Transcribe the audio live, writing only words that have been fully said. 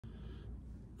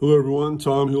Hello everyone,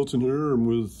 Tom Hilton here. I'm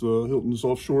with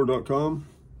hiltonsoffshore.com,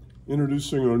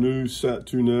 introducing our new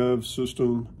Sat2 Nav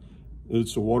system.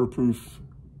 It's a waterproof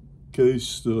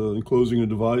case enclosing a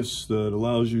device that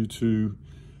allows you to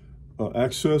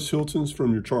access Hiltons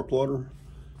from your chart plotter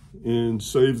and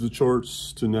save the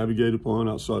charts to navigate upon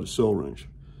outside of cell range.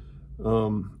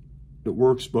 It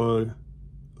works by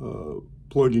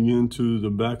plugging into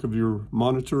the back of your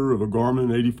monitor of a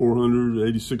Garmin 8400,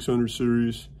 8600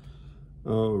 series,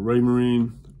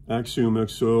 Raymarine, Axiom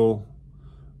XL,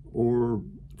 or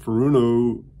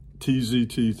Furuno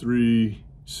TZT3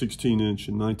 16-inch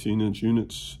and 19-inch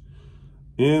units.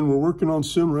 And we're working on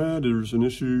SIMRAD. There's an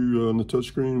issue on the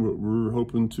touchscreen, but we're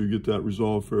hoping to get that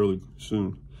resolved fairly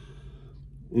soon.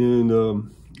 And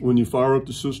when you fire up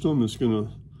the system, it's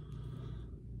going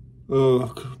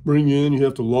to bring in, you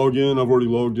have to log in. I've already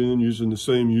logged in using the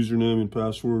same username and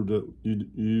password that you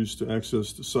use to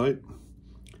access the site.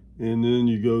 And then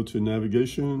you go to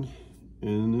navigation,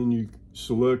 and then you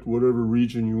select whatever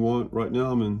region you want. Right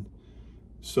now I'm in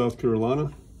South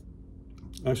Carolina.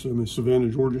 Actually, I'm in Savannah,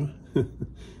 Georgia.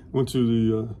 Went to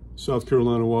the South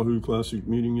Carolina Wahoo Classic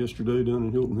meeting yesterday down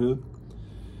in Hilton Head.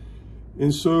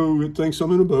 And so it thinks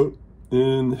I'm in a boat.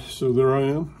 And so there I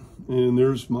am. And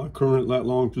there's my current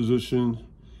lat-long position.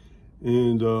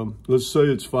 And let's say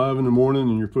it's 5 in the morning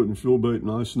and you're putting fuel bait and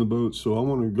ice in the boat. So I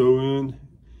want to go in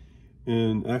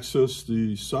and access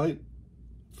the site,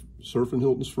 surfing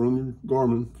Hiltons from your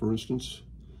Garmin, for instance,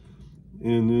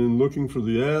 and then looking for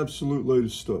the absolute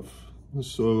latest stuff.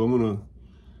 So I'm gonna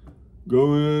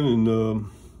go in and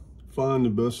find the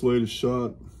best latest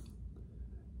shot,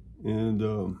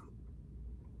 and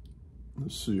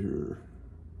let's see here.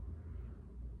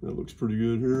 That looks pretty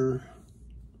good here.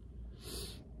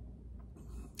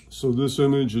 So this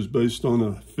image is based on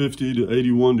a 50 to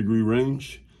 81 degree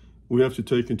range. We have to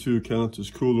take into account this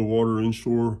cooler water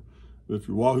inshore. If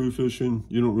you're wahoo fishing,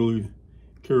 you don't really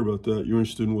care about that. You're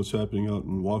interested in what's happening out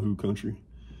in wahoo country.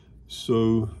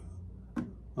 So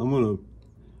I'm gonna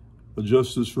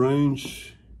adjust this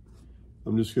range.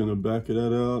 I'm just gonna back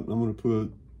that out. I'm gonna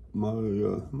put my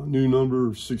my new number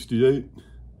of 68.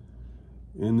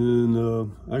 And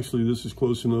then actually this is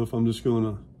close enough. I'm just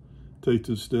gonna take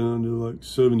this down to like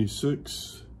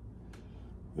 76.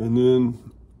 And then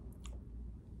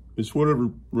it's whatever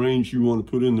range you want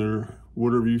to put in there,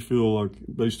 whatever you feel like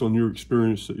based on your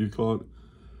experience that you caught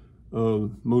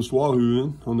most wahoo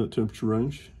in on that temperature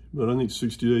range. But I think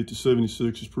 68 to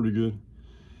 76 is pretty good.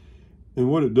 And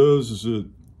what it does is it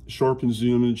sharpens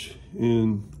the image,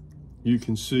 and you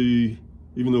can see,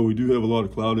 even though we do have a lot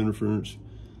of cloud interference,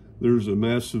 there's a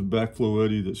massive backflow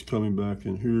eddy that's coming back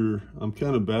in here. I'm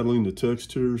kind of battling the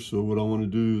text here, so what I want to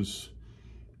do is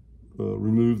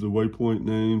remove the waypoint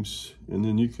names, and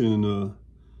then you can you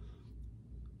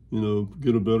know,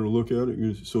 get a better look at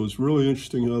it. So it's really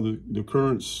interesting how the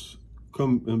currents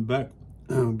come and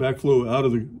backflow out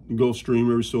of the Gulf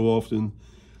Stream every so often,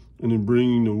 and then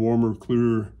bringing the warmer,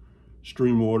 clear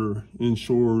stream water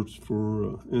inshore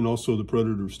for and also the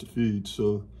predators to feed.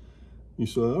 So you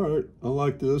say, all right, I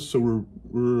like this. So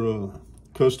we're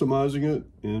customizing it,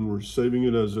 and we're saving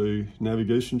it as a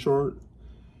navigation chart.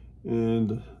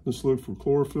 And let's look for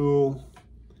chlorophyll.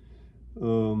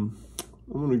 I'm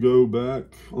going to go back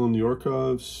on the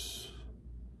archives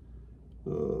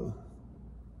and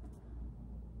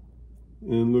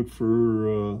look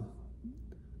for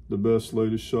the best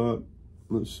latest shot.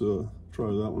 Let's try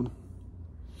that one.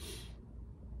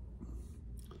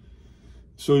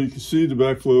 So you can see the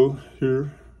backflow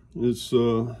here. It's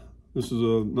this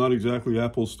is not exactly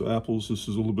apples to apples. This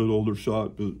is a little bit older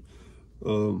shot, but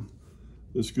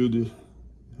it's good to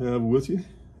have with you,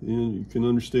 and you can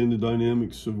understand the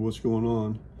dynamics of what's going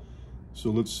on. So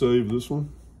let's save this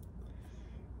one,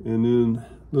 and then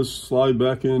let's slide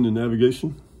back into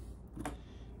navigation.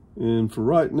 And for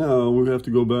right now, we have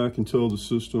to go back and tell the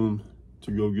system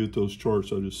to go get those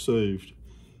charts I just saved.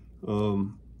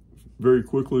 Very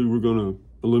quickly, we're going to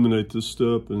eliminate this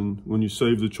step, and when you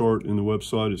save the chart in the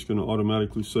website, it's going to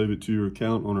automatically save it to your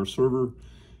account on our server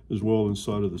as well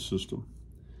inside of the system.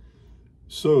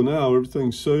 So now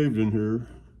everything's saved in here.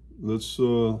 Let's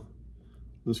go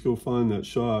find that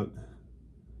shot.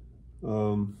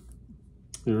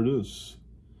 Here it is.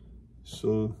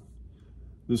 So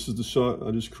this is the shot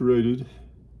I just created,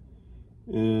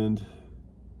 and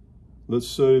let's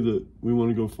say that we want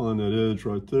to go find that edge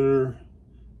right there.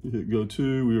 You hit go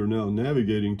to. We are now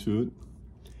navigating to it,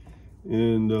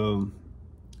 and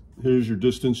here's your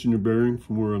distance and your bearing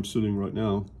from where I'm sitting right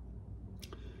now.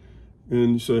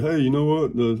 And you say, hey, you know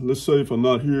what? Let's say if I'm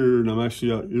not here and I'm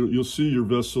actually out, you'll see your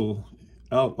vessel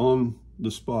out on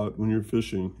the spot when you're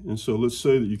fishing. And so let's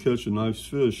say that you catch a nice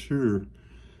fish here.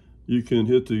 You can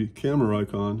hit the camera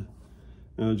icon,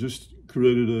 and I just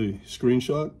created a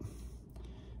screenshot.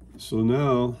 So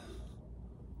now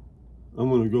I'm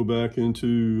going to go back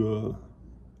into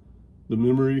the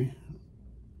memory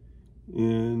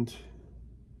and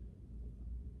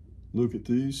look at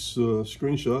these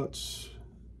screenshots.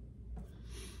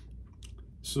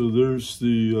 So there's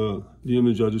the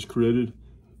image I just created.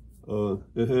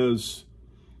 It has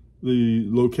the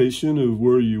location of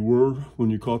where you were when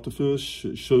you caught the fish.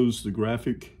 It shows the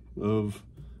graphic of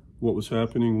what was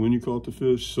happening when you caught the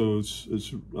fish. So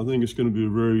I think it's going to be a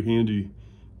very handy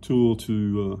tool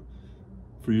to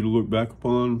for you to look back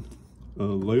upon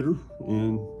later,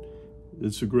 and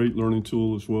it's a great learning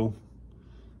tool as well.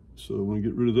 So when you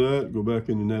get rid of that, go back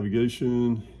into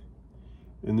navigation,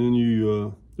 and then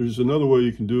you there's another way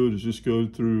you can do it, is just go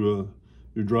through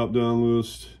your drop down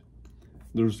list.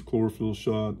 There's the chlorophyll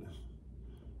shot.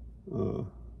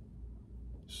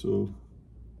 So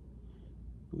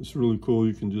it's really cool.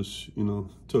 You can just,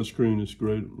 touch screen is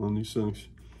great on these things.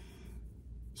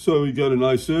 So you got a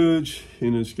nice edge,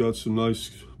 and it's got some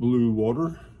nice blue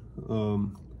water.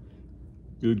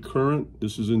 Good current.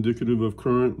 This is indicative of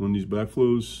current when these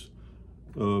backflows,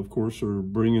 of course, are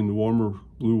bringing the warmer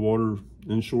blue water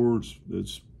inshore.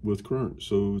 It's with current.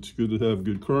 So it's good to have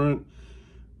good current,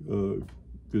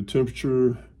 good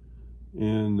temperature,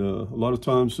 and a lot of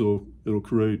times it'll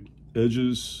create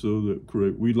edges, so that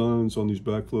create weed lines on these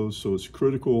backflows. So it's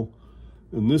critical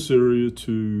in this area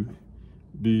to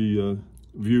be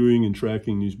viewing and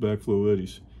tracking these backflow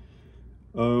eddies.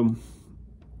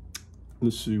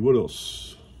 Let's see, what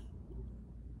else?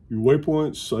 Your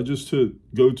waypoints, I just hit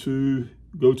go to.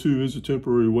 Go to is a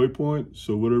temporary waypoint.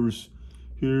 So whatever's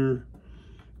here,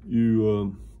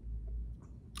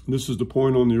 this is the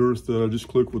point on the earth that I just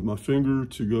click with my finger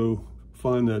to go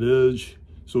find that edge.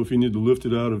 So if you need to lift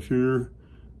it out of here,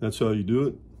 that's how you do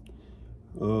it.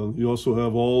 You also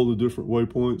have all the different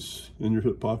waypoints in your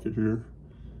hip pocket here.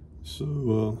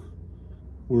 So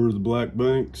where are the black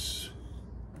banks?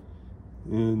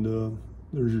 And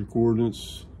there's your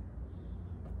coordinates.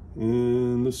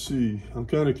 And let's see, I'm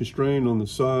kind of constrained on the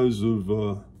size of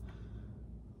the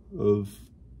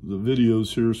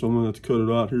videos here, so I'm gonna have to cut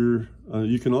it out here.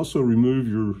 You can also remove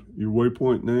your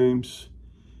waypoint names.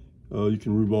 You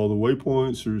can remove all the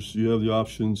waypoints. You have the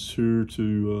options here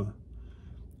to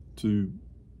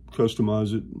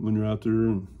customize it when you're out there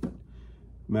and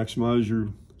maximize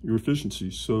your efficiency.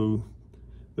 So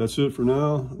that's it for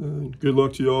now. Good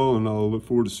luck to y'all, and I'll look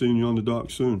forward to seeing you on the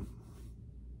dock soon.